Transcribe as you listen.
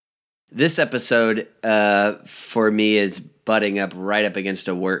This episode for me is butting up right up against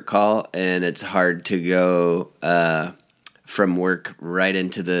a work call, and it's hard to go from work right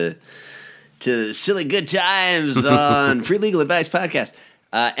into the silly good times on Free Legal Advice Podcast.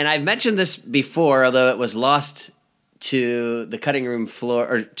 And I've mentioned this before, although it was lost to the cutting room floor,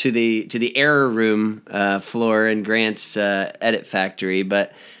 or to the error room floor in Grant's edit factory.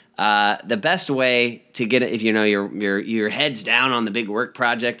 But the best way to get it, if you know your head's down on the big work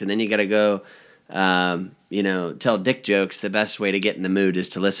project, and then you got to go, tell dick jokes. The best way to get in the mood is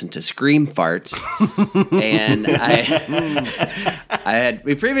to listen to Scream Farts. And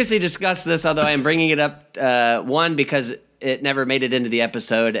we previously discussed this, although I'm bringing it up, one, because it never made it into the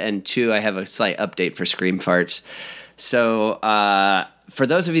episode, and two, I have a slight update for Scream Farts. So, for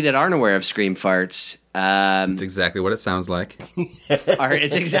those of you that aren't aware of Scream Farts, it's exactly what it sounds like.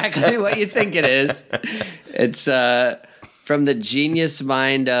 It's exactly what you think it is. It's from the genius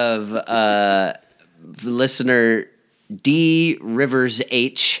mind of listener D. Rivers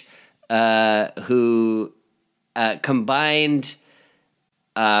H, who combined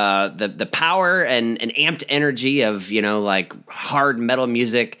the power and amped energy of hard metal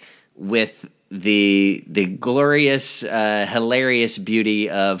music with the glorious, hilarious beauty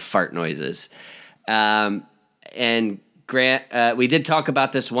of fart noises. And Grant, we did talk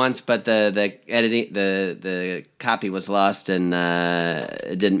about this once, but the editing, the copy was lost and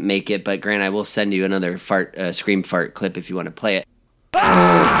it didn't make it. But Grant, I will send you another scream fart clip if you want to play it. But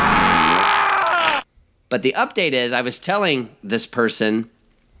the update is, I was telling this person,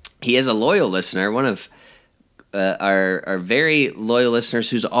 he is a loyal listener, one of our very loyal listeners,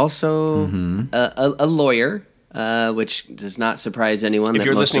 who's also a lawyer, which does not surprise anyone. If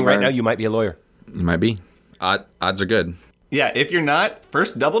you're listening right now, you might be a lawyer. You might be. Odds are good. Yeah, if you're not,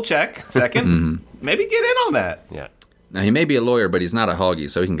 first double check. Second, maybe get in on that. Yeah. Now, he may be a lawyer, but he's not a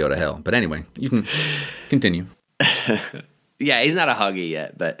hoggy, so he can go to hell. But anyway, you can continue. Yeah, he's not a hoggy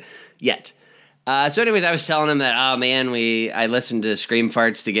yet, but yet. So anyways, I was telling him that, oh man, I listened to Scream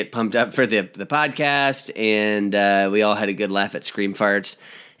Farts to get pumped up for the podcast, and we all had a good laugh at Scream Farts.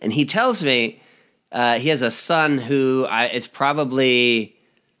 And he tells me he has a son who is probably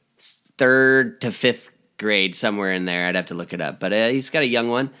 3rd to 5th grade, somewhere in there. I'd have to look it up. But he's got a young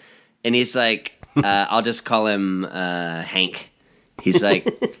one, and he's like, I'll just call him Hank. He's like,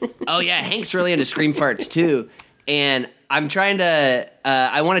 oh yeah, Hank's really into Scream Farts too. And I'm trying to,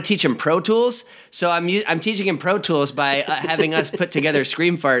 I want to teach him Pro Tools. So I'm teaching him Pro Tools by having us put together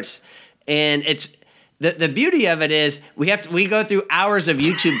Scream Farts. And it's, the beauty of it is we go through hours of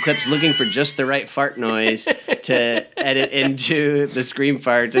YouTube clips looking for just the right fart noise to edit into the Scream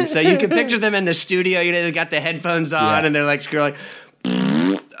Farts. And so you can picture them in the studio, they got the headphones on and they're like scrolling.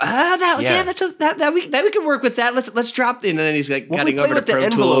 That we could work with that. Let's drop in, and then he's like cutting over to Pro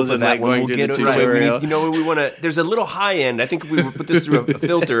Tools and like going through the tutorial. We want to. There's a little high end. I think if we put this through a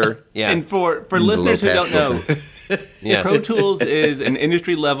filter. Yeah. And for listeners who don't know, yes. Pro Tools is an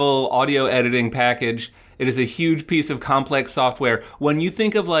industry level audio editing package. It is a huge piece of complex software. When you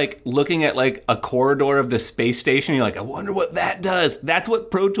think of like looking at like a corridor of the space station, you're like, I wonder what that does. That's what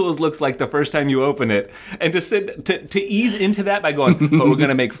Pro Tools looks like the first time you open it. And to ease into that by going, but we're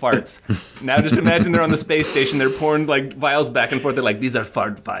gonna make farts. Now just imagine they're on the space station, they're pouring like files back and forth. They're like, these are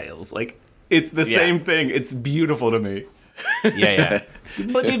fart files. Like it's the same thing. It's beautiful to me. Yeah.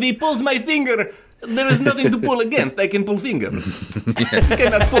 But if he pulls my finger, there is nothing to pull against. I can pull finger. I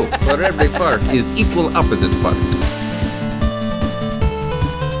cannot pull. For every fart is equal opposite fart.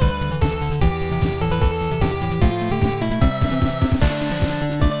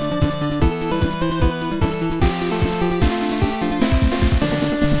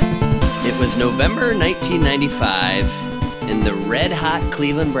 It was November 1995, and the red-hot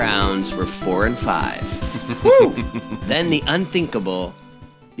Cleveland Browns were 4-5. Woo! Then the unthinkable,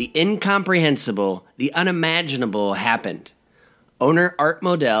 the incomprehensible, the unimaginable happened. Owner Art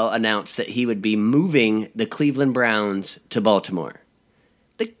Modell announced that he would be moving the Cleveland Browns to Baltimore.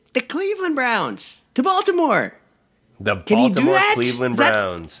 The Cleveland Browns to Baltimore. The Can he do Baltimore that? Cleveland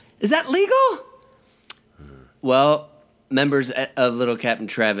Browns. Is that legal? Well, members of Little Captain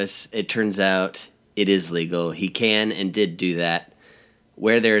Travis, it turns out it is legal. He can and did do that.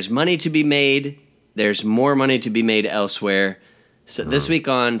 Where there's money to be made, there's more money to be made elsewhere. So this week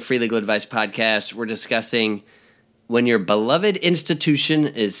on Free Legal Advice Podcast, we're discussing when your beloved institution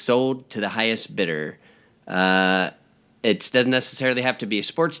is sold to the highest bidder. It doesn't necessarily have to be a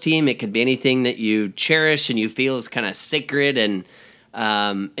sports team. It could be anything that you cherish and you feel is kind of sacred and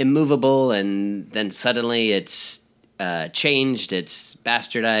immovable, and then suddenly it's changed, it's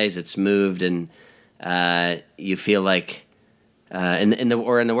bastardized, it's moved, and you feel like in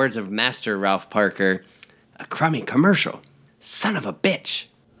the words of Master Ralph Parker, a crummy commercial, son of a bitch.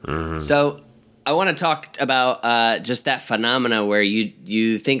 So I want to talk about just that phenomena where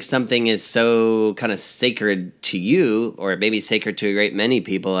you think something is so kind of sacred to you, or maybe sacred to a great many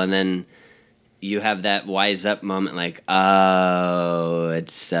people, and then you have that wise up moment, like, oh,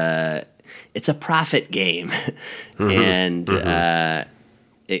 it's a profit game, and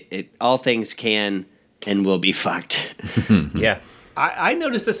it all things can and will be fucked. Yeah. I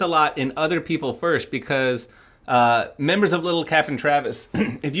noticed this a lot in other people first because members of Little Captain Travis,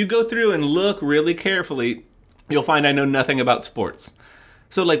 if you go through and look really carefully, you'll find I know nothing about sports.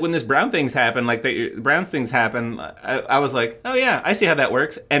 So, like, when this Browns things happen, I was like, oh, yeah, I see how that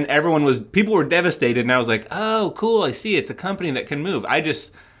works. And people were devastated, and I was like, oh, cool, I see. It's a company that can move.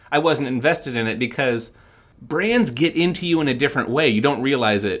 I wasn't invested in it because brands get into you in a different way. You don't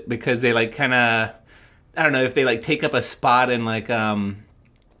realize it because they, like, kind of, I don't know, if they, like, take up a spot and, like,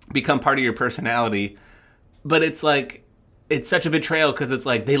 become part of your personality. But it's, like, it's such a betrayal because it's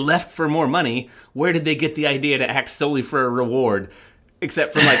like they left for more money. Where did they get the idea to act solely for a reward?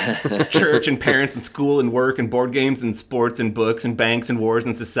 Except from, like, church and parents and school and work and board games and sports and books and banks and wars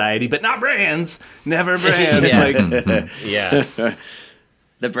and society, but not brands. Never brands. Yeah.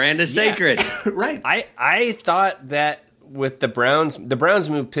 The brand is sacred. Right. I thought that with the Browns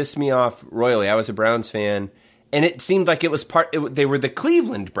move pissed me off royally. I was a Browns fan, and it seemed like it was they were the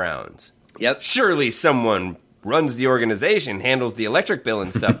Cleveland Browns. Yep. Surely someone runs the organization, handles the electric bill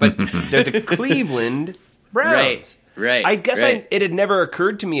and stuff, but they're the Cleveland Browns. Right. I guess right. it had never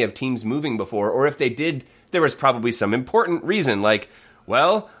occurred to me of teams moving before, or if they did, there was probably some important reason. Like,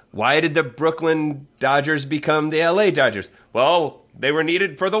 well, why did the Brooklyn Dodgers become the LA Dodgers? Well, they were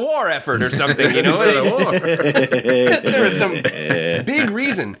needed for the war effort or something, you know? There was some big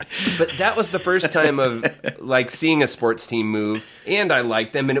reason. But that was the first time of, like, seeing a sports team move, and I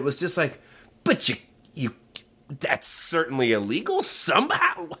liked them, and it was just like, but you that's certainly illegal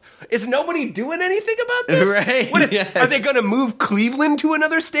somehow. Is nobody doing anything about this? Right. Yes. Are they going to move Cleveland to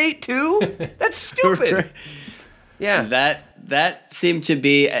another state too? That's stupid. Right. Yeah. That seemed to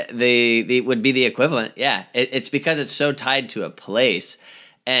be would be the equivalent. Yeah. It's because it's so tied to a place.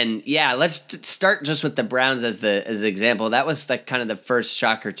 And yeah, let's start just with the Browns as an example. That was like kind of the first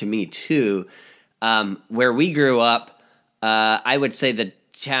shocker to me too. Where we grew up, I would say the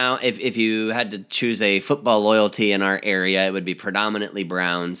town, if you had to choose a football loyalty in our area, it would be predominantly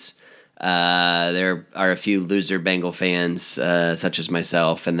Browns. There are a few loser Bengal fans, such as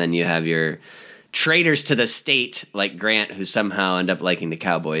myself, and then you have your traitors to the state like Grant, who somehow end up liking the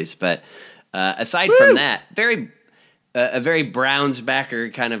Cowboys. But aside from that, a very Browns backer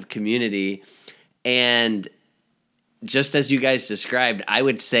kind of community. And just as you guys described, I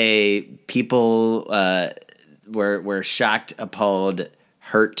would say people were shocked, appalled,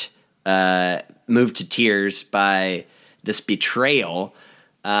 hurt, moved to tears by this betrayal,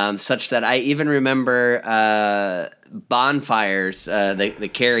 such that I even remember bonfires. The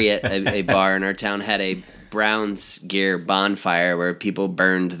Carriot, a bar in our town, had a Browns gear bonfire where people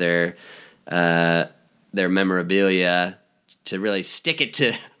burned their memorabilia to really stick it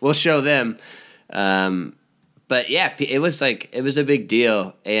to, we'll show them. But yeah, it was a big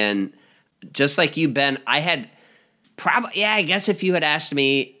deal. And just like you, Ben, I had I guess if you had asked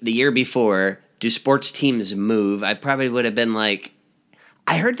me the year before, do sports teams move? I probably would have been like,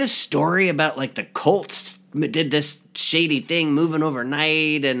 I heard this story about like the Colts did this shady thing moving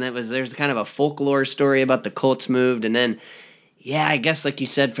overnight, and there's kind of a folklore story about the Colts moved, and then yeah, I guess like you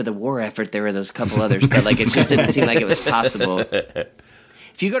said, for the war effort there were those couple others, but like it just didn't seem like it was possible.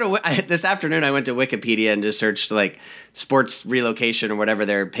 If you go to this afternoon, I went to Wikipedia and just searched like sports relocation or whatever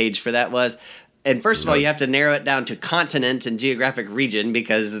their page for that was. And first of all, you have to narrow it down to continent and geographic region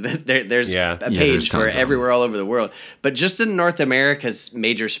because there's a page for everywhere all over the world. But just in North America's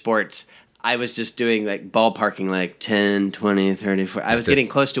major sports, I was just doing like ballparking like 10, 20, 30, 40. I was getting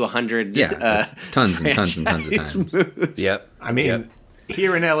close to 100. Yeah, tons and tons and tons of times. Moves. Yep. I mean,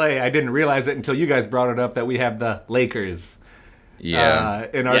 here in LA, I didn't realize it until you guys brought it up that we have the Lakers. Yeah.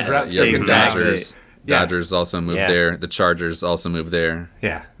 In our exactly. Dodgers also moved there. The Chargers also moved there.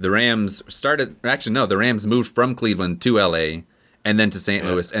 Yeah. The Rams the Rams moved from Cleveland to LA and then to St.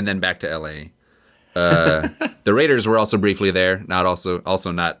 Louis and then back to LA. The Raiders were also briefly there,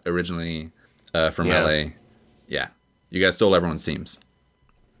 also not originally from LA. Yeah. You guys stole everyone's teams.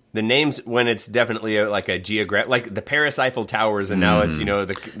 The names when it's definitely like a geographic, like the Paris Eiffel Towers, and now it's the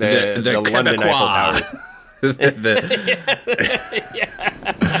London Quebecois. Eiffel Towers.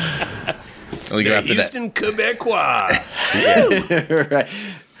 We go after Houston Quebecois. Right.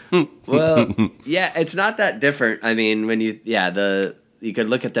 Well, yeah, it's not that different. I mean, when you could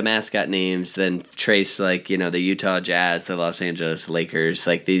look at the mascot names, then trace like, the Utah Jazz, the Los Angeles Lakers,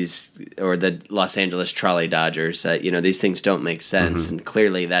 like these, or the Los Angeles Trolley Dodgers. These things don't make sense, and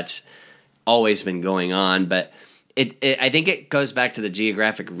clearly that's always been going on. But I think it goes back to the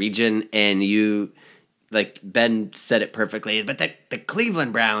geographic region, and you, like Ben said it perfectly. But the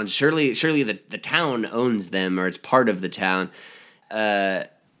Cleveland Browns, surely the town owns them, or it's part of the town. The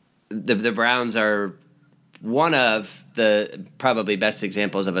Browns are one of the probably best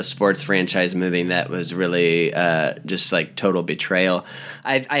examples of a sports franchise moving that was really just like total betrayal.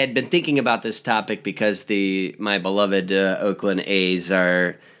 I had been thinking about this topic because my beloved Oakland A's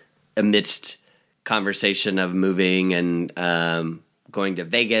are amidst conversation of moving and going to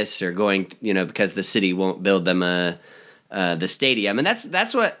Vegas, or going, because the city won't build them the stadium, and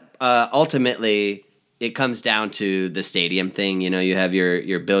that's what ultimately it comes down to, the stadium thing. You have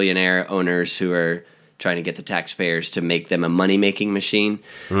your billionaire owners who are trying to get the taxpayers to make them a money-making machine.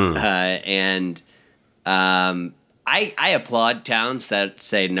 I applaud towns that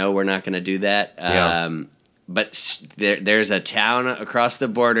say, no, we're not going to do that. But there's a town across the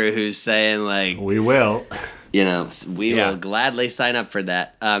border who's saying, like, we will. We will gladly sign up for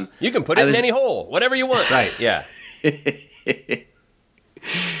that. You can put it in any hole, whatever you want. Right. Yeah.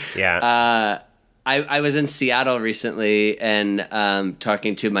 Yeah. I was in Seattle recently and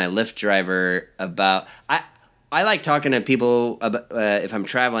talking to my Lyft driver about... I like talking to people about, if I'm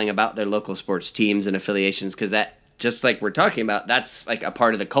traveling, about their local sports teams and affiliations, because that, just like we're talking about, that's like a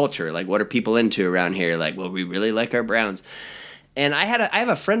part of the culture. Like, what are people into around here? Like, well, we really like our Browns. And I have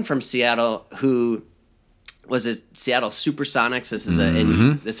a friend from Seattle who was a Seattle Supersonics. This is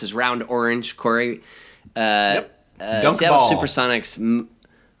this is Round Orange, Corey. Yep. Seattle ball. Supersonics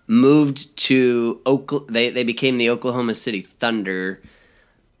moved to Oakland. They became the Oklahoma City Thunder.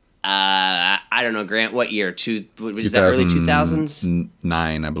 I don't know, Grant, what year? Was that early 2000s?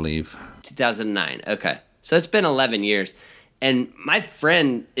 9, I believe. 2009. Okay. So it's been 11 years. And my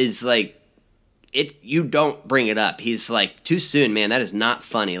friend is like, you don't bring it up. He's like, too soon, man. That is not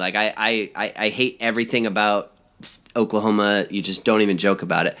funny. Like, I hate everything about Oklahoma. You just don't even joke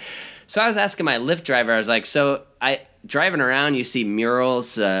about it. So I was asking my Lyft driver, I was like, driving around, you see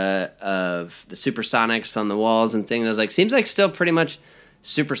murals of the Supersonics on the walls and things. I was like, seems like still pretty much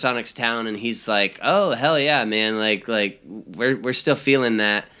Supersonics town. And he's like, oh, hell yeah, man. Like we're still feeling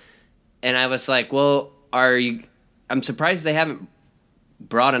that. And I was like, well, I'm surprised they haven't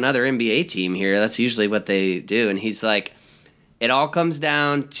brought another NBA team here. That's usually what they do. And he's like, it all comes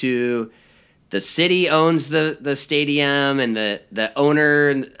down to the city owns the stadium, and the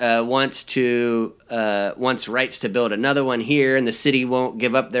owner wants rights to build another one here, and the city won't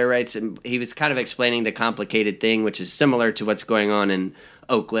give up their rights. And he was kind of explaining the complicated thing, which is similar to what's going on in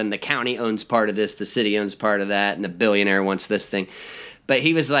Oakland. The county owns part of this, the city owns part of that, and the billionaire wants this thing. But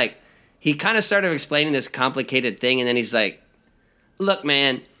he was like, he kind of started explaining this complicated thing, and then he's like, look,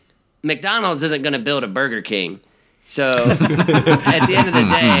 man, McDonald's isn't going to build a Burger King. So at the end of the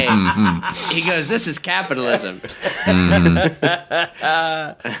day, he goes, this is capitalism. And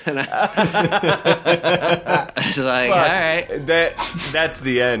I was like, all right. That's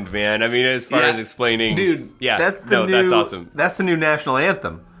the end, man. I mean, as far as explaining... Dude, that's awesome. That's the new national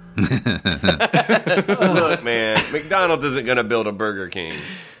anthem. Look, man, McDonald's isn't going to build a Burger King.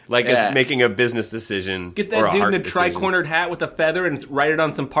 Like, it's making a business decision. Get that dude in a tri-cornered hat with a feather and write it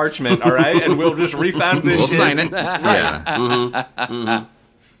on some parchment, all right? And we'll just refound this shit. We'll sign it. Yeah.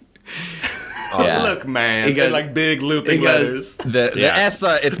 Awesome. Look, man. He goes, like big looping letters. The S,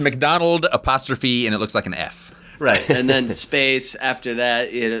 it's McDonald apostrophe, and it looks like an F. Right. And then space after that,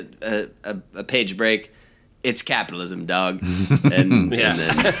 a page break. It's capitalism, dog. And then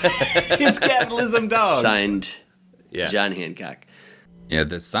it's capitalism, dog. Signed, John Hancock. Yeah,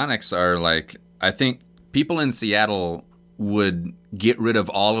 the Sonics are like, I think people in Seattle would get rid of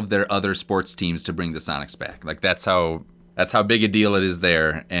all of their other sports teams to bring the Sonics back. Like, that's how big a deal it is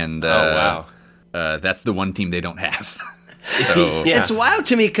there. And that's the one team they don't have. So it's wild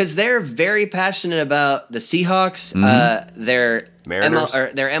to me because they're very passionate about the Seahawks. Their Mariners.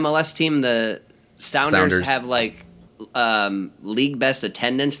 their MLS team, the Sounders, have like league best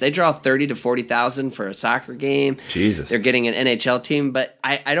attendance. They draw 30 to 40,000 for a soccer game. Jesus. They're getting an NHL team, but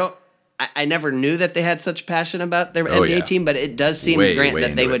I never knew that they had such passion about their NBA team, but it does seem, Grant,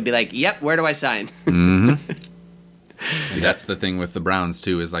 that they would be like, yep, where do I sign? That's the thing with the Browns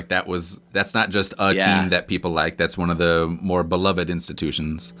too, is like that's not just a team that people like, that's one of the more beloved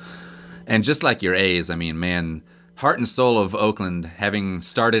institutions. And just like your A's, I mean, man, heart and soul of Oakland, having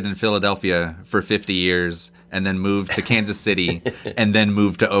started in Philadelphia for 50 years and then moved to Kansas City and then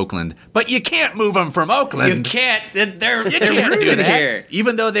moved to Oakland. But you can't move them from Oakland. You can't. They're You can't do rooted that. here.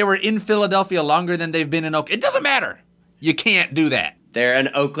 Even though they were in Philadelphia longer than they've been in Oakland. It doesn't matter. You can't do that. They're an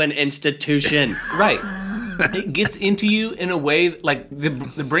Oakland institution. Right. It gets into you in a way, like, the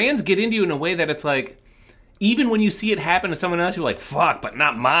brands get into you in a way that it's like, even when you see it happen to someone else, you're like, fuck, but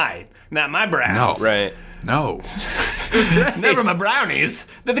not mine. Not my Browns. No. Right. No. Never my Brownies.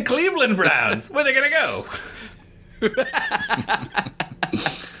 They're the Cleveland Browns. Where are they going to go?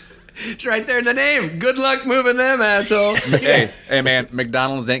 It's right there in the name. Good luck moving them, asshole. Hey, man,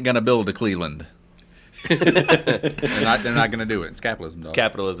 McDonald's ain't gonna build a Cleveland. They're not gonna do it. It's capitalism, dog.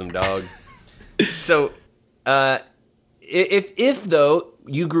 Capitalism, dog. So, if though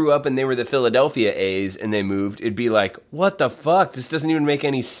you grew up and they were the Philadelphia A's and they moved, it'd be like, what the fuck? This doesn't even make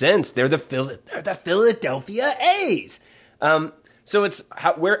any sense. They're the Philadelphia A's. So it's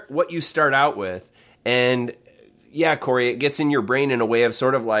what you start out with, and yeah, Corey, it gets in your brain in a way of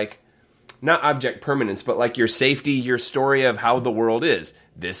sort of like, not object permanence, but like your safety, your story of how the world is.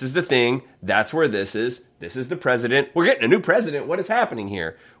 This is the thing. That's where this is. This is the president. We're getting a new president. What is happening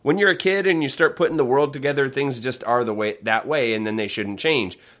here? When you're a kid and you start putting the world together, things just are that way, and then they shouldn't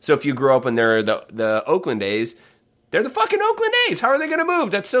change. So if you grow up and they're the Oakland A's, they're the fucking Oakland A's. How are they going to move?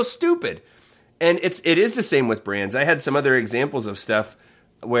 That's so stupid. And it is the same with brands. I had some other examples of stuff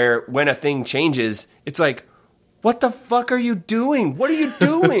where when a thing changes, it's like, what the fuck are you doing? What are you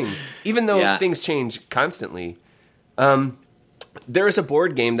doing? Even though things change constantly. There is a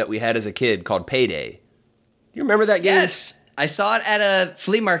board game that we had as a kid called Payday. You remember that game? Yes. I saw it at a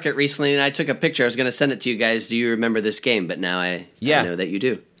flea market recently, and I took a picture. I was going to send it to you guys. Do you remember this game? But now I know that you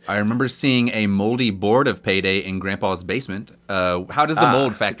do. I remember seeing a moldy board of Payday in Grandpa's basement. How does the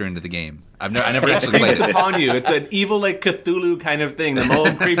mold factor into the game? I never actually played Creeps it. upon you. It's an evil, like, Cthulhu kind of thing. The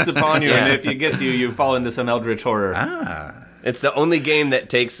mold creeps upon you, and if it gets you, you fall into some eldritch horror. It's the only game that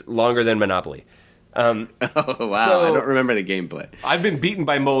takes longer than Monopoly. Oh, wow. So- I don't remember the gameplay. I've been beaten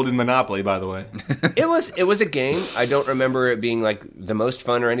by mold in Monopoly, by the way. It was a game. I don't remember it being like the most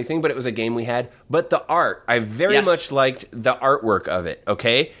fun or anything, but it was a game we had. But the art, I very much liked the artwork of it,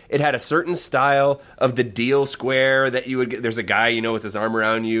 okay? It had a certain style of the deal square that you would get. There's a guy, with his arm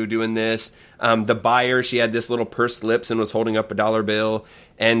around you doing this. The buyer, she had this little pursed lips and was holding up a dollar bill.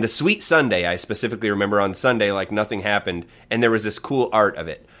 And the Sweet Sunday, I specifically remember on Sunday, like nothing happened. And there was this cool art of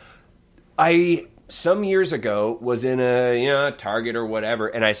it. Some years ago, was in a Target or whatever,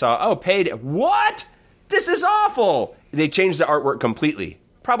 and I saw, Payday. What? This is awful. They changed the artwork completely.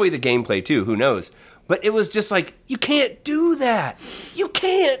 Probably the gameplay too, who knows. But it was just like, you can't do that. You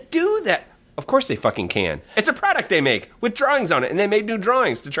can't do that. Of course they fucking can. It's a product they make with drawings on it, and they made new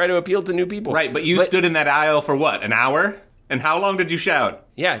drawings to try to appeal to new people. Right, but you stood in that aisle for what, an hour? And how long did you shout?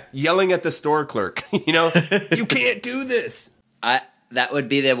 Yeah, yelling at the store clerk. You can't do this. That would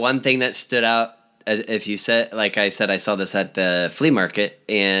be the one thing that stood out. If you said, like I said, I saw this at the flea market,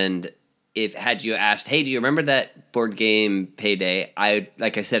 and had you asked, hey, do you remember that board game Payday?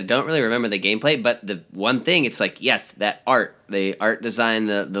 Like I said, I don't really remember the gameplay, but the one thing, it's like, yes, that art, the art design,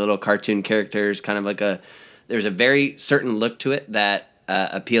 the little cartoon characters, kind of like there's a very certain look to it that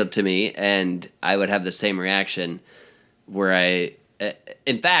appealed to me, and I would have the same reaction where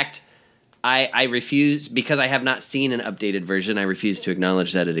in fact, I refuse, because I have not seen an updated version, I refuse to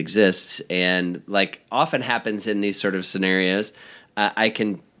acknowledge that it exists. And like often happens in these sort of scenarios, I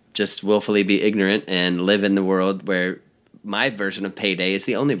can just willfully be ignorant and live in the world where my version of Payday is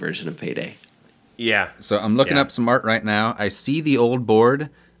the only version of Payday. Yeah. So I'm looking up some art right now. I see the old board.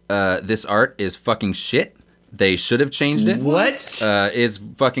 This art is fucking shit. They should have changed it. What? It's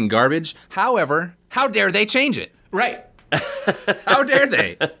fucking garbage. However, how dare they change it? Right. How dare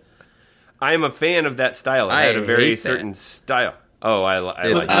they? I am a fan of that style. It had a very hate that. certain style. Oh, I like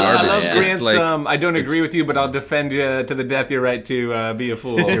It's it. I garbage. love Yeah. Grant's, It's like- I don't agree with you, but I'll defend you to the death. You're right to be a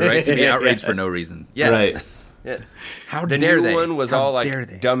fool. You're right to be outraged for no reason. Yes. Right. Yeah. How The dare new they? one was How all dare like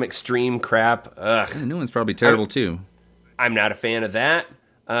they? dumb extreme crap. Ugh. The new one's probably terrible too. I'm not a fan of that.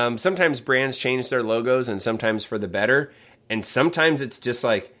 Sometimes brands change their logos, and sometimes for the better. And sometimes it's just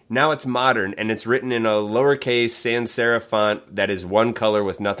like, now it's modern, and it's written in a lowercase sans serif font that is one color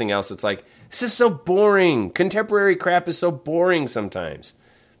with nothing else. It's like, this is so boring. Contemporary crap is so boring sometimes.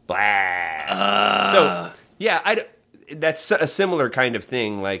 Blah. So, yeah, that's a similar kind of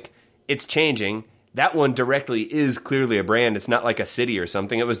thing. Like, it's changing. That one directly is clearly a brand. It's not like a city or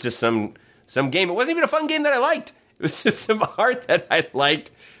something. It was just some game. It wasn't even a fun game that I liked. It was just some art that I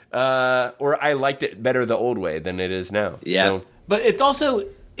liked, or I liked it better the old way than it is now. Yeah. So, But it's also,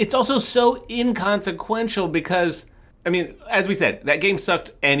 it's also so inconsequential because, I mean, as we said, that game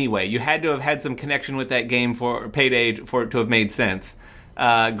sucked anyway. You had to have had some connection with that game for Payday for it to have made sense.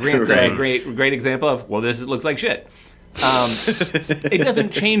 Grant's a great example of, well, this looks like shit. It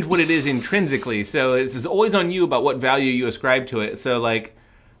doesn't change what it is intrinsically, so it's always on you about what value you ascribe to it. So, like,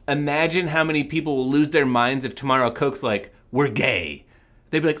 imagine how many people will lose their minds if tomorrow Coke's like, we're gay.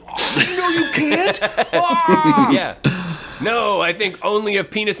 They'd be like, oh, no, you can't? Oh! Yeah. No, I think only of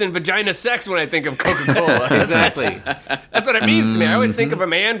penis and vagina sex when I think of Coca-Cola. Exactly. That's what it means to me. I always think of a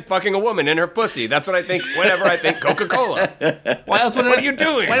man fucking a woman in her pussy. That's what I think whenever I think Coca-Cola. Why else would What are you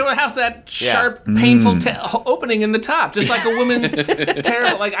doing? Why do it have that sharp, painful opening in the top, just like a woman's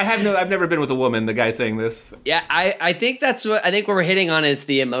terrible? Like I've never been with a woman. The guy saying this. Yeah, I think that's what we're hitting on is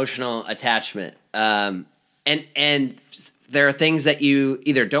the emotional attachment. And there are things that you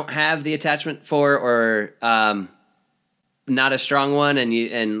either don't have the attachment for or not a strong one,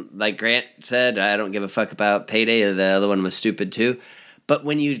 and like Grant said, I don't give a fuck about Payday. The other one was stupid too. But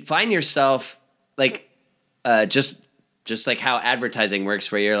when you find yourself like just like how advertising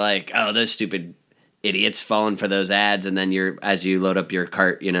works, where you're like, oh, those stupid idiots falling for those ads, and then as you load up your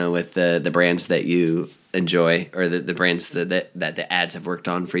cart, with the brands that you enjoy or the brands that the ads have worked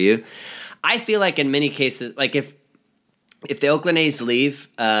on for you. I feel like in many cases, like if the Oakland A's leave,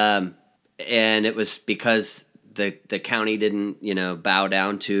 and it was because the county didn't, bow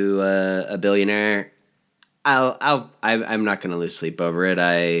down to a billionaire, I'm not going to lose sleep over it.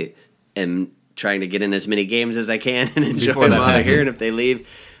 I am trying to get in as many games as I can and enjoy them while they're here. And if they leave,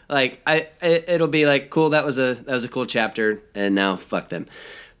 like it'll be like, cool. That was a cool chapter, and now fuck them.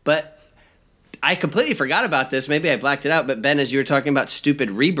 But I completely forgot about this. Maybe I blacked it out. But Ben, as you were talking about stupid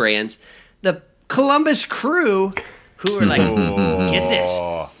rebrands, the Columbus Crew, who were like, get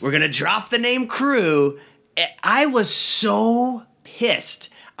this, we're gonna drop the name Crew. I was so pissed.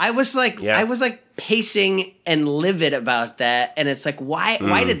 I was like pacing and livid about that, and it's like, why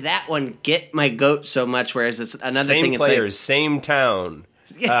did that one get my goat so much? Whereas it's another same thing, players, it's same town.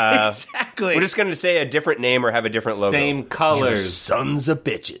 like, exactly. We're just going to say a different name or have a different logo. Same colors. You sons of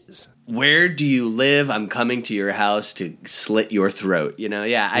bitches. Where do you live? I'm coming to your house to slit your throat.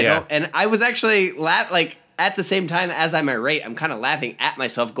 I don't. And I was actually at the same time as I'm irate, I'm kind of laughing at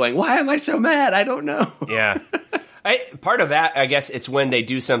myself, going, "Why am I so mad? I don't know." Yeah. Part of that, I guess, it's when they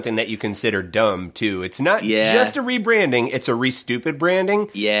do something that you consider dumb, too. It's not just a rebranding, it's a re-stupid branding.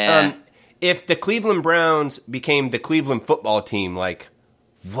 Yeah. If the Cleveland Browns became the Cleveland football team, like,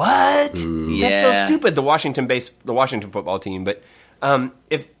 what? That's so stupid, the Washington football team. But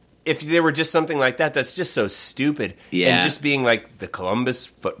if there were just something like that, that's just so stupid. Yeah. And just being like the Columbus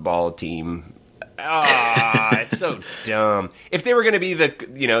football team... it's so dumb. If they were going to be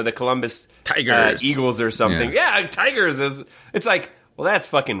the Columbus Tigers, Eagles or something, Tigers is. It's like, well, that's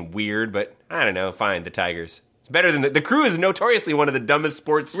fucking weird, but I don't know. Fine, the Tigers. It's better than the Crew is notoriously one of the dumbest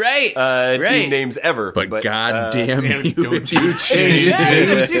sports team names ever. But goddamn you, if you change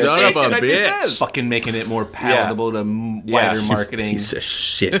it, son of a bitch, fucking making it more palatable to wider marketing. Piece of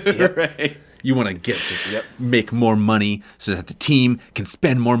shit. Right. You want to make more money so that the team can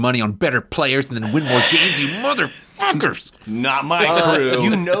spend more money on better players and then win more games, you motherfuckers. Not my Crew.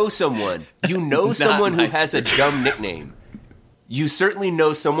 You know someone. Who has a dumb nickname. You certainly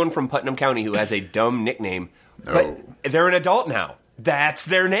know someone from Putnam County who has a dumb nickname, but they're an adult now. That's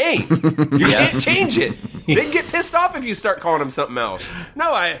their name. You can't change it. They'd get pissed off if you start calling them something else.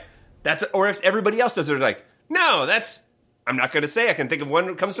 Or if everybody else does, they're like, no, that's... I'm not going to say. I can think of one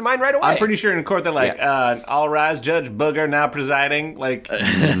that comes to mind right away. I'm pretty sure in court they're like, all rise, Judge Booger now presiding. Like,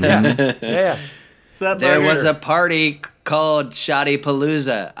 yeah. There was a party called Shoddy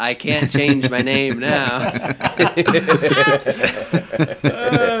Palooza. I can't change my name now.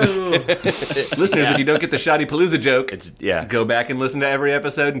 Listeners, if you don't get the Shoddy Palooza joke, go back and listen to every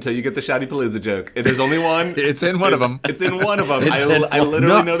episode until you get the Shoddy Palooza joke. There's only one. It's in one of them. It's in one of them. I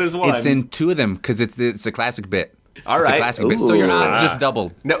literally know there's one. It's in two of them because it's a classic bit. All right. It's a classic bit. So your odds just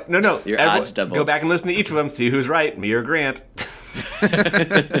doubled. No. Your odds doubled. Go back and listen to each of them. See who's right, me or Grant.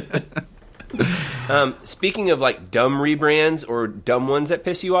 Speaking of like dumb rebrands or dumb ones that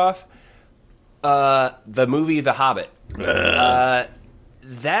piss you off, the movie The Hobbit. That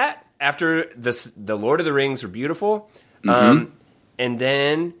after the Lord of the Rings were beautiful, and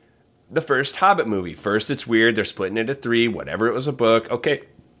then the first Hobbit movie. First, it's weird. They're splitting it into 3. Whatever, it was a book. Okay.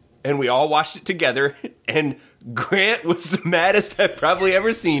 And we all watched it together, and Grant was the maddest I've probably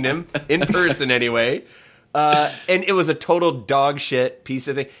ever seen him, in person anyway. And it was a total dog shit piece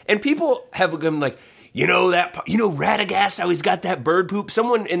of thing. And people have been like, Radagast, how he's got that bird poop.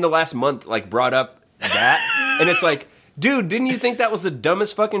 Someone in the last month brought up that, and it's like, Dude, didn't you think that was the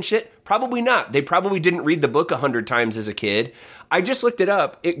dumbest fucking shit? Probably not. They probably didn't read the book 100 times as a kid. I just looked it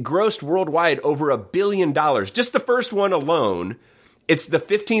up. It grossed worldwide over $1 billion. Just the first one alone. It's the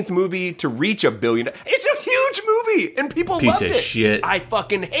 15th movie to reach $1 billion. It's a huge movie, and people loved it. Piece of shit. I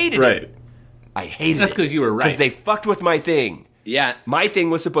fucking hated Right. it. I hated it. That's 'cause you were right. Because they fucked with my thing. Yeah. My thing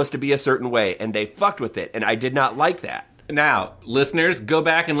was supposed to be a certain way, and they fucked with it, and I did not like that. Now, listeners, go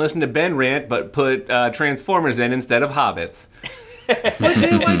back and listen to Ben rant, but put Transformers in instead of Hobbits. Why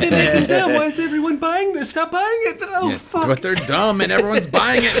did they make them dumb? Why is everyone buying this? Stop buying it! But fuck! But they're dumb and everyone's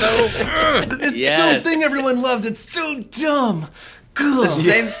buying it though. It's Yes. the thing everyone loves. It's so dumb. The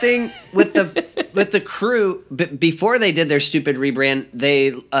same thing with the crew. Before they did their stupid rebrand,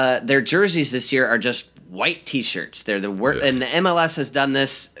 their jerseys this year are just white T-shirts. They're the worst, and the MLS has done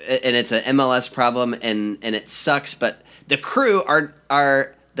this, and it's an MLS problem, and it sucks. But the crew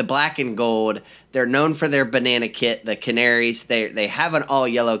are the black and gold. They're known for their banana kit, the Canaries. They have an all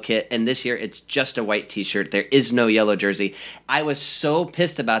yellow kit, and this year it's just a white T-shirt. There is no yellow jersey. I was so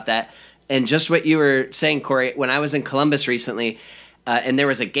pissed about that. And just what you were saying, Corey, when I was in Columbus recently, and there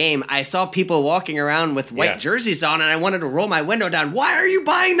was a game, I saw people walking around with white jerseys on, and I wanted to roll my window down. Why are you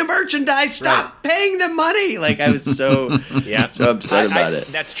buying the merchandise? Stop paying the money. Like, I was so so upset about it.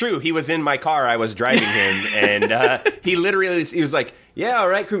 That's true. He was in my car. I was driving him, and he was like, "Yeah, all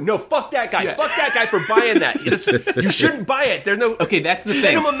right, crew. No, fuck that guy. Yeah. Fuck that guy for buying that. You shouldn't buy it. There's no Okay, that's the send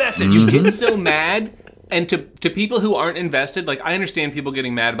thing. him a message. You get so mad, and to people who aren't invested, like, I understand people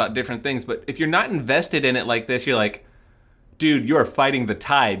getting mad about different things, but if you're not invested in it like this, you're like, dude, you're fighting the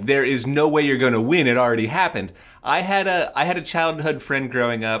tide. There is no way you're going to win. It already happened. I had a childhood friend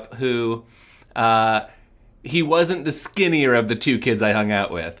growing up who, he wasn't the skinnier of the two kids I hung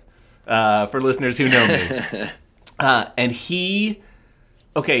out with, for listeners who know me. And he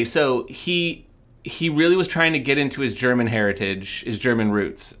really was trying to get into his German heritage, his German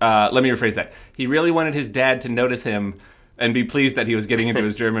roots. Let me rephrase that. He really wanted his dad to notice him and be pleased that he was getting into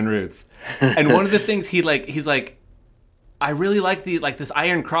his German roots. And one of the things he's like, I really like this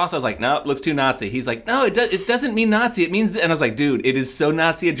Iron Cross. I was like, no, looks too Nazi. He's like, no, it doesn't mean Nazi. It means, and I was like, dude, it is so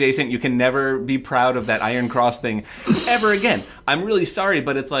Nazi adjacent. You can never be proud of that Iron Cross thing ever again. I'm really sorry,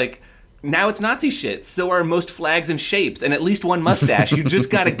 but it's like, now it's Nazi shit. So are most flags and shapes, and at least one mustache. You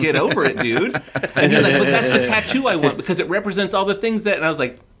just got to get over it, dude. And he's like, but that's the tattoo I want because it represents all the things that. And I was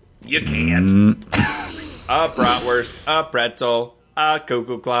like, you can't. a bratwurst, a pretzel, a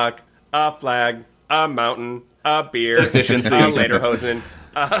cuckoo clock, a flag, a mountain, a beer, Efficiency. a lederhosen.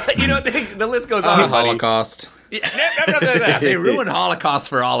 The list goes on. buddy. Holocaust. They ruined Holocaust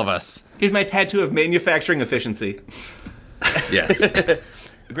for all of us. Here's my tattoo of manufacturing efficiency. Yes.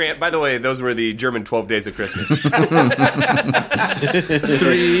 Grant, by the way, those were the German 12 Days of Christmas.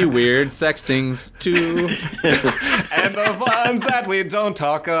 3 weird sex things too. And the ones that we don't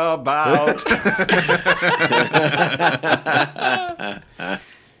talk about.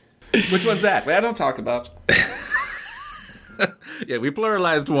 Which one's that? I don't talk about. Yeah, we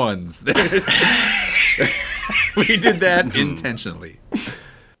pluralized ones. We did that intentionally.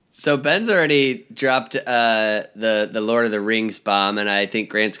 So Ben's already dropped the Lord of the Rings bomb, and I think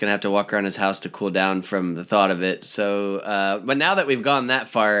Grant's gonna have to walk around his house to cool down from the thought of it. So, but now that we've gone that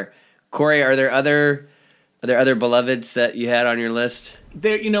far, Corey, are there other beloveds that you had on your list?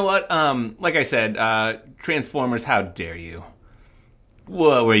 There, you know what? Like I said, Transformers. How dare you?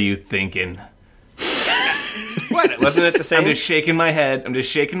 What were you thinking? What? Wasn't it the same? I'm just shaking my head,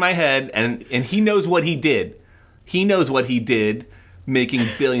 and he knows what he did. He knows what he did, making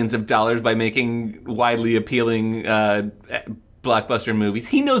billions of dollars by making widely appealing blockbuster movies.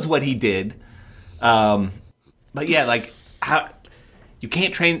 He knows what he did. But yeah, like, how you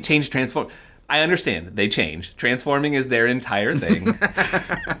can't change Transform. I understand they change. Transforming is their entire thing.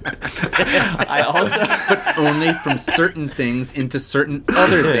 I also, But only from certain things into certain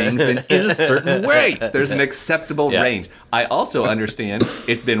other things and in a certain way. there's an acceptable range. I also understand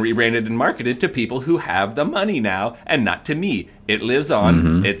it's been rebranded and marketed to people who have the money now, and not to me. It lives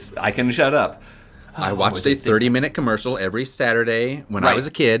on. I can shut up. I watched a 30-minute commercial every Saturday when I was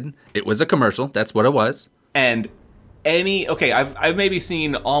a kid. It was a commercial. That's what it was. And I've maybe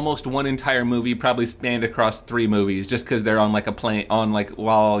seen almost one entire movie, probably spanned across 3 movies, just because they're on like a plane,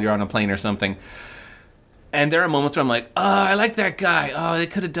 while you're on a plane or something. And there are moments where I'm like, oh, I like that guy. Oh, they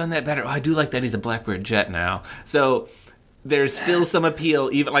could have done that better. Oh, I do like that he's a Blackbird jet now. So there's still some appeal.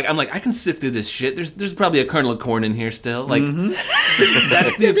 Even I'm like, I can sift through this shit. There's probably a kernel of corn in here still. Like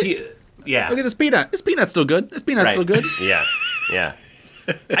that's the appeal. Yeah. Look at this peanut. This peanut's still good. This peanut's still good. Yeah.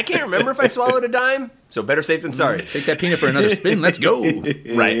 I can't remember if I swallowed a dime. So better safe than sorry. Take that peanut for another spin. Let's go.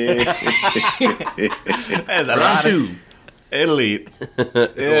 Right. That's a Round lot of 2. Elite.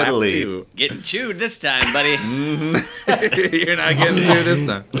 Lap Elite. 2. Getting chewed this time, buddy. You're not getting through this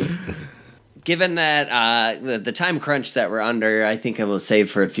time. Given that the time crunch that we're under, I think I will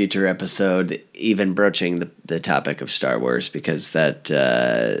save for a future episode, even broaching the topic of Star Wars, because that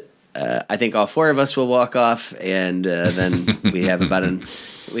I think all 4 of us will walk off, and then we have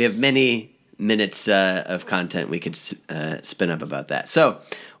we have many minutes of content we could spin up about that. So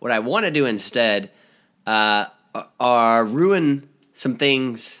what I want to do instead are ruin some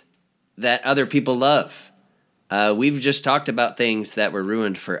things that other people love. We've just talked about things that were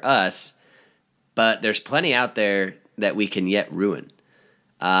ruined for us, but there's plenty out there that we can yet ruin.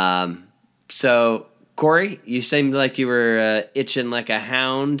 So, Corey, you seemed like you were itching like a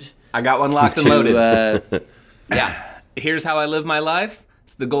hound. I got one locked and loaded. Yeah. Here's how I live my life.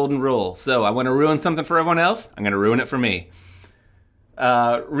 It's the golden rule. So I want to ruin something for everyone else. I'm going to ruin it for me.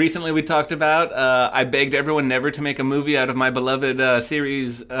 Recently we talked about, I begged everyone never to make a movie out of my beloved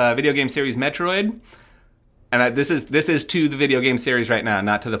video game series Metroid. And this is to the video game series right now,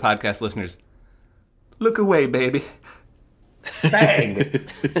 not to the podcast listeners. Look away, baby. Bang. Okay.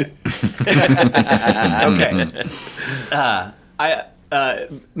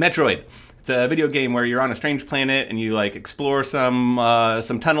 Metroid. It's a video game where you're on a strange planet and you like explore some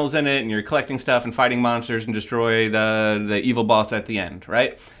tunnels in it, and you're collecting stuff and fighting monsters and destroy the evil boss at the end.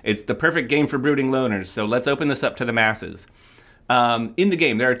 Right? It's the perfect game for brooding loners. So let's open this up to the masses. In the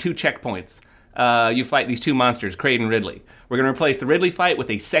game, there are 2 checkpoints. You fight these 2 monsters, Kraid and Ridley. We're going to replace the Ridley fight with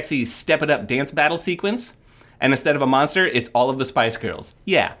a sexy step-it-up dance battle sequence. And instead of a monster, it's all of the Spice Girls.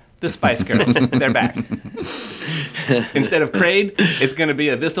 Yeah, the Spice Girls. They're back. Instead of Kraid, it's going to be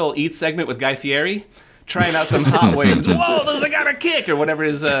a This'll Eat segment with Guy Fieri, trying out some hot wings. Whoa, those I got a kick, or whatever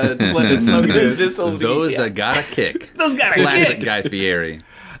his slogan is. Those got a kick. Those got a Classic kick. Guy Fieri.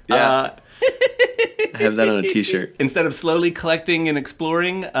 I have that on a t-shirt. Instead of slowly collecting and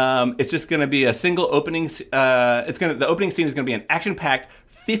exploring, it's just going to be a single opening. The opening scene is going to be an action-packed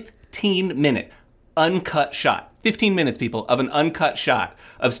 15-minute uncut shot. 15 minutes, people, of an uncut shot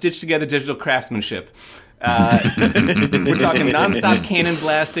of stitched-together digital craftsmanship. We're talking nonstop cannon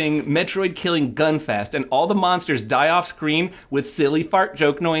blasting, Metroid-killing gunfest, and all the monsters die off screen with silly fart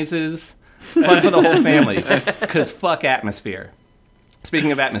joke noises. Fun for the whole family, because fuck atmosphere.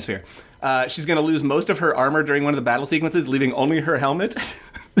 Speaking of atmosphere, she's going to lose most of her armor during one of the battle sequences, leaving only her helmet.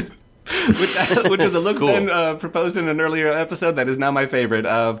 Which is a look Ben proposed in an earlier episode that is now my favorite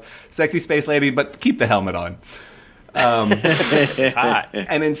of sexy space lady, but keep the helmet on. It's hot.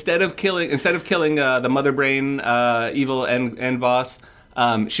 And instead of killing the mother brain evil end boss,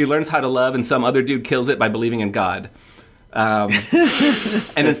 she learns how to love, and some other dude kills it by believing in God. And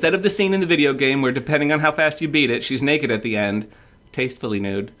instead of the scene in the video game where, depending on how fast you beat it, she's naked at the end, tastefully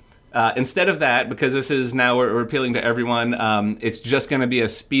nude. Instead of that, because this is now we're appealing to everyone, it's just going to be a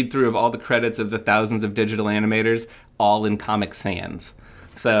speed through of all the credits of the thousands of digital animators, all in Comic Sans.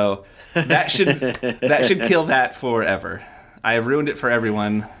 So that should kill that forever. I have ruined it for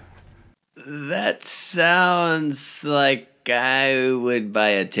everyone. That sounds like I would buy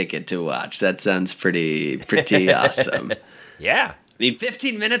a ticket to watch. That sounds pretty awesome. Yeah. I mean,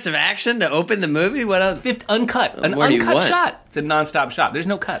 15 minutes of action to open the movie? What else? Uncut. An What do you uncut want? shot. It's a nonstop shot. There's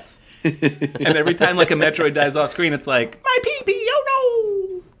no cuts. And every time like a Metroid dies off screen, it's like, my pee-pee,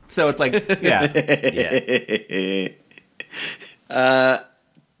 oh no! So it's like, yeah.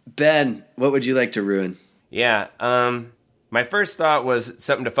 Ben, what would you like to ruin? Yeah. My first thought was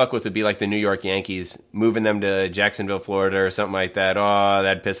something to fuck with would be like the New York Yankees, moving them to Jacksonville, Florida, or something like that. Oh,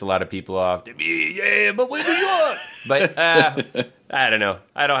 that'd piss a lot of people off. They'd be, yeah, but we're New York. But I don't know.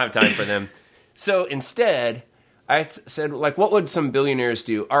 I don't have time for them. So instead, I said, like, what would some billionaires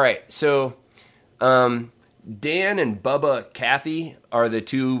do? All right, so Dan and Bubba Cathy are the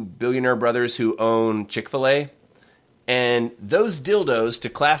 2 billionaire brothers who own Chick-fil-A. And those dildos, to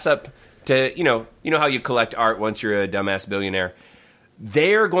class up to, you know how you collect art once you're a dumbass billionaire,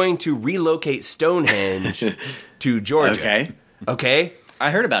 they're going to relocate Stonehenge to Georgia. Okay?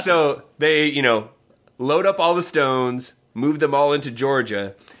 I heard about this. So they, load up all the stones, move them all into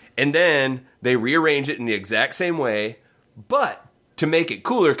Georgia, and then they rearrange it in the exact same way. But to make it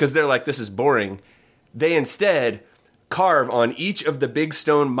cooler, because they're like, this is boring, they instead carve on each of the big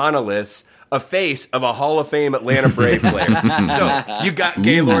stone monoliths a face of a Hall of Fame Atlanta Brave player. So you got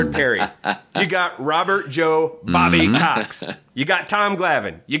Gaylord Perry. You got Robert Joe Bobby Cox. You got Tom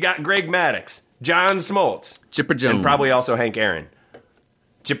Glavine. You got Greg Maddux. John Smoltz. Chipper Jones. And probably also Hank Aaron.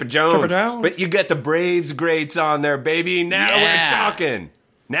 Chipper Jones. But you got the Braves greats on there, baby. Now we're talking.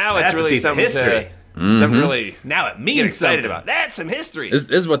 Now it's That's a really piece of something history. Something really Now it get means excited something. about. That's some history. This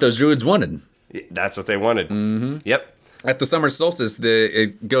is what those druids wanted. That's what they wanted. Mm-hmm. Yep. At the summer solstice,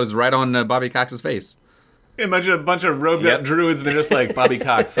 it goes right on Bobby Cox's face. Imagine a bunch of robed up druids and they're just like, Bobby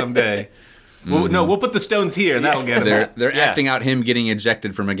Cox, someday. No, we'll put the stones here and that'll get him. They're acting out him getting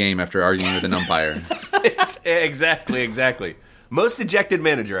ejected from a game after arguing with an umpire. Exactly. Most ejected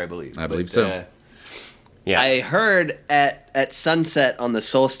manager, I believe. I believe so. Yeah. I heard at sunset on the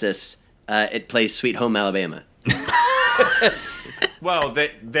solstice, it plays Sweet Home Alabama. Well,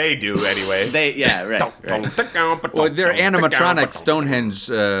 they do anyway. Right. Well, they're animatronic Stonehenge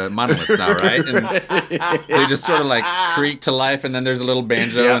monoliths now, right? And they just sort of like creak to life, and then there's a little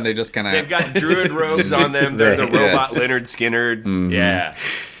banjo, and they just kind of... They've got druid robes on them. They're the robot Yes. Leonard Skinner. Mm-hmm. Yeah.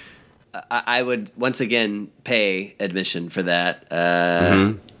 I would once again pay admission for that.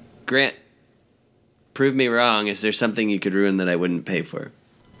 Grant, prove me wrong. Is there something you could ruin that I wouldn't pay for?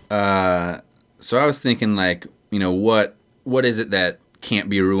 So I was thinking, like, what is it that can't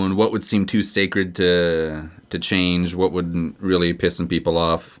be ruined? What would seem too sacred to change? What would really piss some people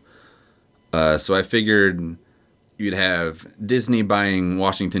off? So I figured you'd have Disney buying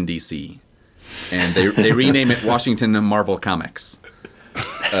Washington, D.C., and they rename it Washington Marvel Comics.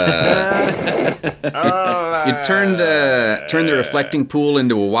 You turn the reflecting pool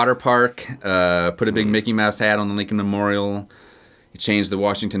into a water park, put a big Mickey Mouse hat on the Lincoln Memorial. You change the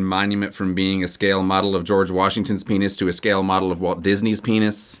Washington Monument from being a scale model of George Washington's penis to a scale model of Walt Disney's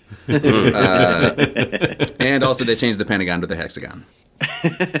penis. And also they changed the Pentagon to the hexagon.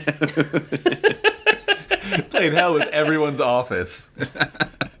 Played hell with everyone's office.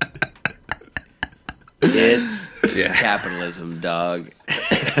 It's Yeah. capitalism, dog.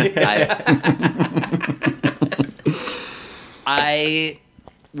 I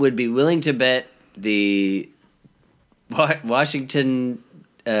would be willing to bet the Washington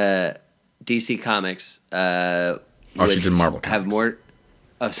DC Comics Washington Marvel have Comics. more.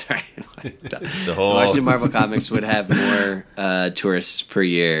 Oh, sorry. The whole Washington Marvel Comics would have more tourists per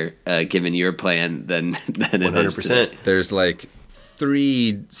year, given your plan, than it is today. 100%. There's like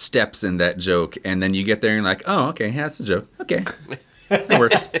 3 steps in that joke, and then you get there and you're like, oh, okay, yeah, that's a joke. Okay. That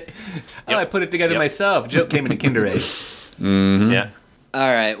works. Oh, I put it together myself. Joke came in a Kinder Egg. Yeah. All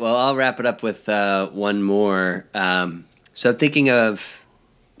right. Well, I'll wrap it up with one more. So thinking of,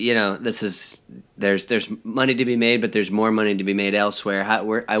 there's money to be made, but there's more money to be made elsewhere.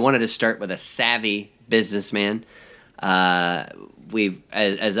 I wanted to start with a savvy businessman. As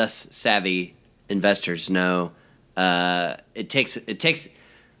us savvy investors know, it takes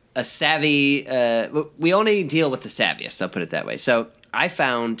a savvy. We only deal with the savviest. I'll put it that way. So I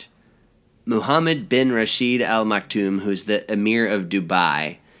found Mohammed bin Rashid Al Maktoum, who's the Emir of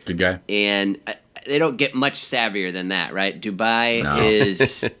Dubai. Good guy. And they don't get much savvier than that, right? Dubai No.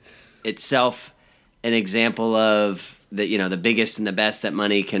 is itself an example of the biggest and the best that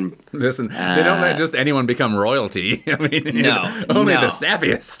money can. Listen, they don't let just anyone become royalty. I mean, only the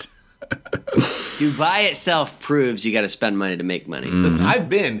savviest. Dubai itself proves you got to spend money to make money. Listen,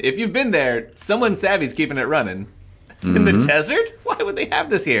 if you've been there, someone savvy's keeping it running. In the desert? Why would they have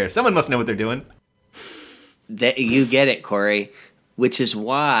this here? Someone must know what they're doing. You get it, Corey. Which is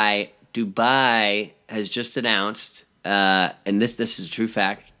why Dubai has just announced, and this is a true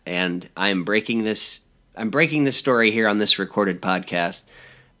fact, and I'm breaking this story here on this recorded podcast,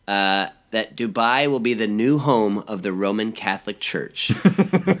 that Dubai will be the new home of the Roman Catholic Church.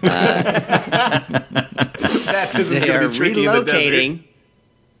 That is They going are to be tricky in the desert. relocating.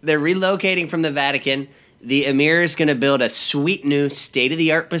 They're relocating from the Vatican. The Emir is going to build a sweet new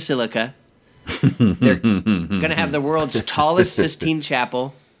state-of-the-art basilica. They're going to have the world's tallest Sistine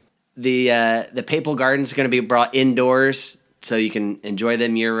Chapel. The Papal Gardens are going to be brought indoors so you can enjoy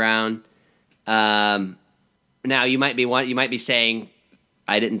them year-round. Now you might be saying,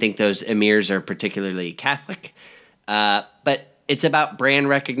 I didn't think those emirs are particularly Catholic, but it's about brand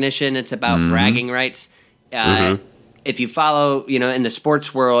recognition. It's about bragging rights. If you follow, in the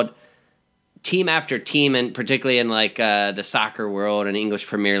sports world, team after team, and particularly in like the soccer world and English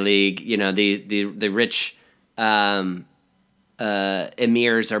Premier League, the rich emirs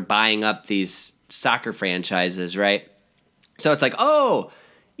are buying up these soccer franchises, right? So it's like, oh,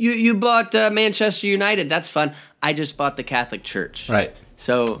 you bought Manchester United. That's fun. I just bought the Catholic Church. Right.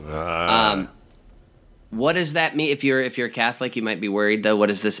 So, what does that mean? If you're Catholic, you might be worried though. What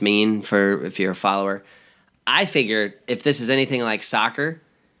does this mean for if you're a follower? I figured if this is anything like soccer,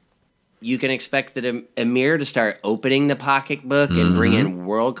 you can expect the Emir to start opening the pocketbook and bring in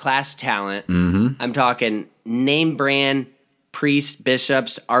world-class talent. I'm talking name brand, priests,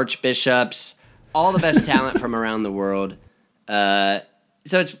 bishops, archbishops, all the best talent from around the world.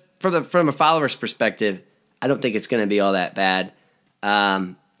 So from a follower's perspective, I don't think it's going to be all that bad.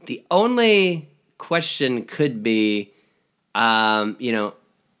 The only question could be, you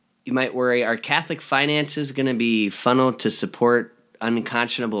might worry, are Catholic finances going to be funneled to support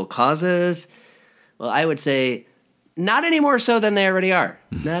unconscionable causes? Well, I would say not any more so than they already are.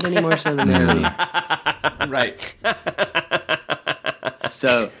 Not any more so than they already are. Right.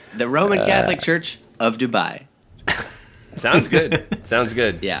 So, the Roman Catholic Church of Dubai. Sounds good. Sounds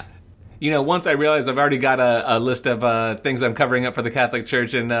good. Yeah. Once I realized I've already got a list of things I'm covering up for the Catholic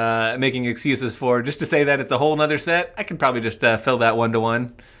Church and making excuses for, just to say that it's a whole nother set, I could probably just fill that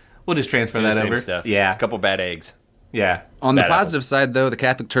 1-to-1. We'll just transfer Do the that same over. stuff. Yeah. A couple bad eggs. Yeah. On the Bad positive side, though, the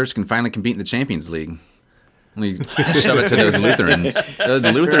Catholic Church can finally compete in the Champions League. We shove it to those Lutherans.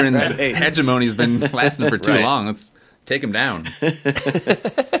 The Lutherans' hegemony's been lasting for too Right. long. Let's take them down.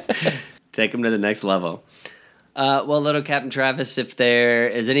 Take them to the next level. Well, little Captain Travis, if there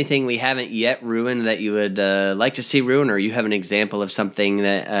is anything we haven't yet ruined that you would like to see ruined, or you have an example of something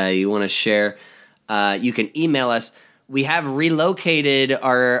that you want to share, you can email us. We have relocated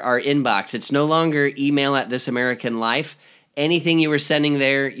our inbox. It's no longer email at This American Life. Anything you were sending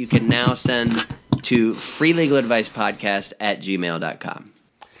there, you can now send to freelegaladvicepodcast@gmail.com.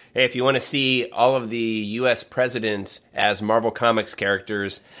 Hey, if you want to see all of the U.S. presidents as Marvel Comics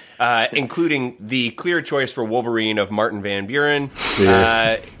characters, including the clear choice for Wolverine of Martin Van Buren,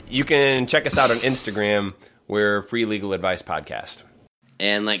 you can check us out on Instagram. We're Free Legal Advice Podcast.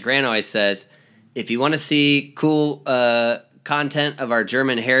 And like Grant always says, if you want to see cool content of our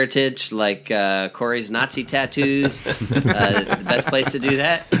German heritage, like Corey's Nazi tattoos, the best place to do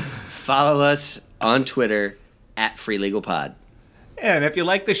that, follow us on Twitter @FreeLegalPod. And if you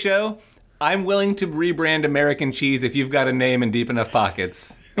like the show, I'm willing to rebrand American cheese if you've got a name and deep enough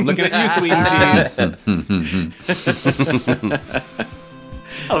pockets. I'm looking at you, sweet cheese.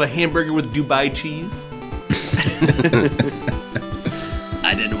 I'll have a hamburger with Dubai cheese.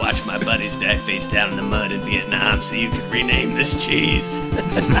 I didn't watch my buddies die face down in the mud in Vietnam so you could rename this cheese.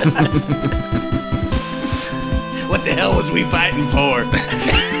 What the hell was we fighting for?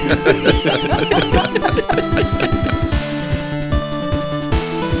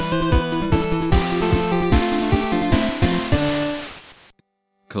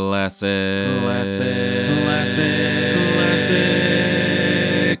 Classic.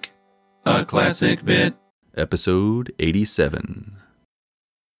 A classic bit. Episode 87.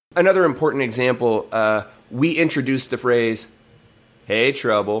 Another important example, we introduced the phrase, "Hey,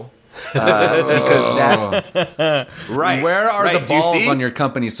 trouble," because that... Right. Where are right. the Do you balls see? on your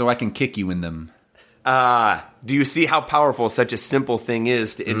company so I can kick you in them? Do you see how powerful such a simple thing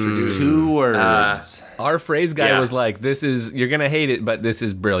is to introduce? 2 words. Our phrase guy Yeah. was like, you're going to hate it, but this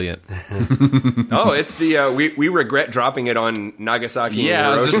is brilliant. Oh, it's the we regret dropping it on Nagasaki. Yeah, and I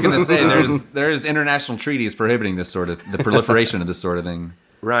was just Hiroshima. going to say, there's international treaties prohibiting the proliferation of this sort of thing.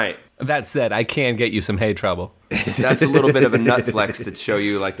 Right. That said, I can get you some hay trouble. That's a little bit of a nut flex to show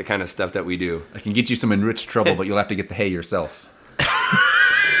you like the kind of stuff that we do. I can get you some enriched trouble, but you'll have to get the hay yourself.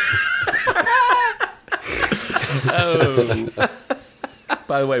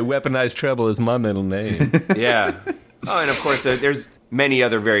 By the way, weaponized treble is my middle name. Yeah. Oh, and of course, there's many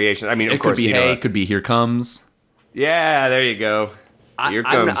other variations. I mean, of It course, could be you know. hay, could be here comes. Yeah, there you go. Here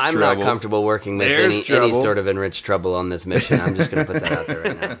comes I'm trouble. not comfortable working with There's any trouble. sort of enriched trouble on this mission. I'm just going to put that out there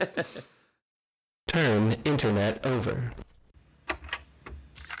right now. Turn internet over.